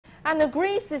And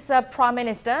Greece's Prime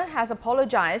Minister has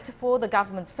apologized for the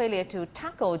government's failure to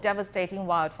tackle devastating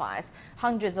wildfires.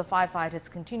 Hundreds of firefighters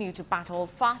continue to battle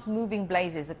fast-moving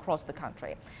blazes across the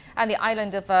country. And the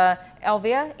island of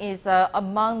Evia is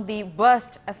among the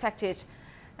worst affected.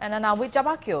 And Anawit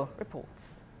Jabakio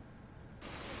reports.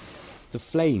 The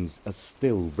flames are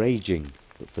still raging,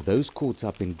 but for those caught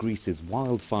up in Greece's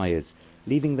wildfires,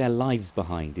 leaving their lives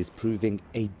behind is proving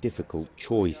a difficult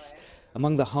choice.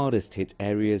 Among the hardest hit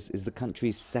areas is the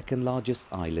country's second largest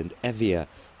island, Evia,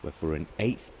 where for an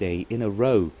 8th day in a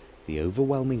row, the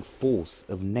overwhelming force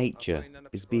of nature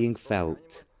is being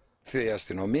felt.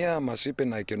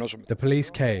 The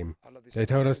police came. They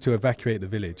told us to evacuate the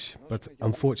village, but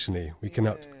unfortunately we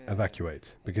cannot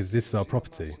evacuate because this is our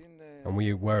property, and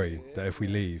we worry that if we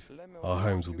leave, our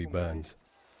homes will be burned.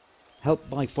 Helped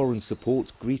by foreign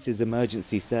support, Greece's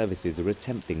emergency services are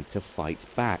attempting to fight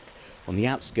back. On the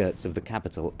outskirts of the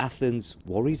capital, Athens,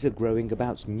 worries are growing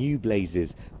about new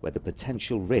blazes where the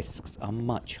potential risks are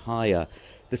much higher.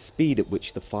 The speed at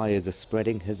which the fires are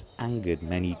spreading has angered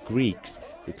many Greeks,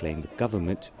 who claim the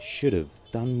government should have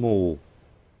done more.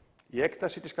 The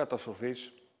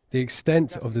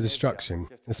extent of the destruction,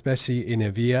 especially in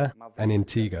Evia and in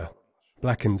Tiga,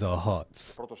 blackens our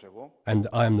hearts, and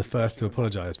I am the first to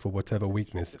apologize for whatever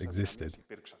weakness existed.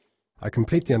 I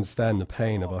completely understand the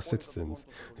pain of our citizens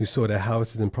who saw their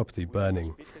houses and property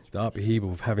burning, the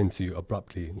upheaval of having to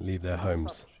abruptly leave their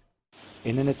homes.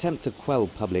 In an attempt to quell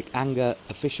public anger,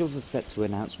 officials are set to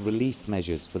announce relief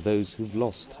measures for those who've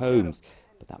lost homes,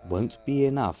 but that won't be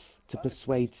enough to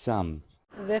persuade some.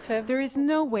 There is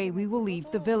no way we will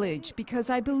leave the village because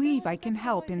I believe I can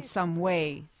help in some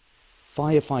way.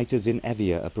 Firefighters in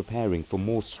Evia are preparing for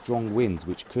more strong winds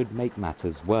which could make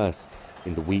matters worse.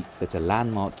 In the week that a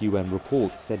landmark UN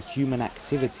report said human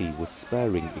activity was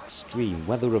spurring extreme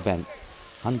weather events,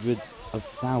 hundreds of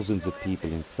thousands of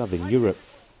people in southern Europe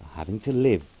are having to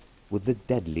live with the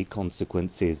deadly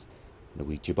consequences.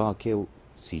 Anawit Jabakio,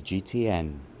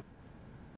 CGTN.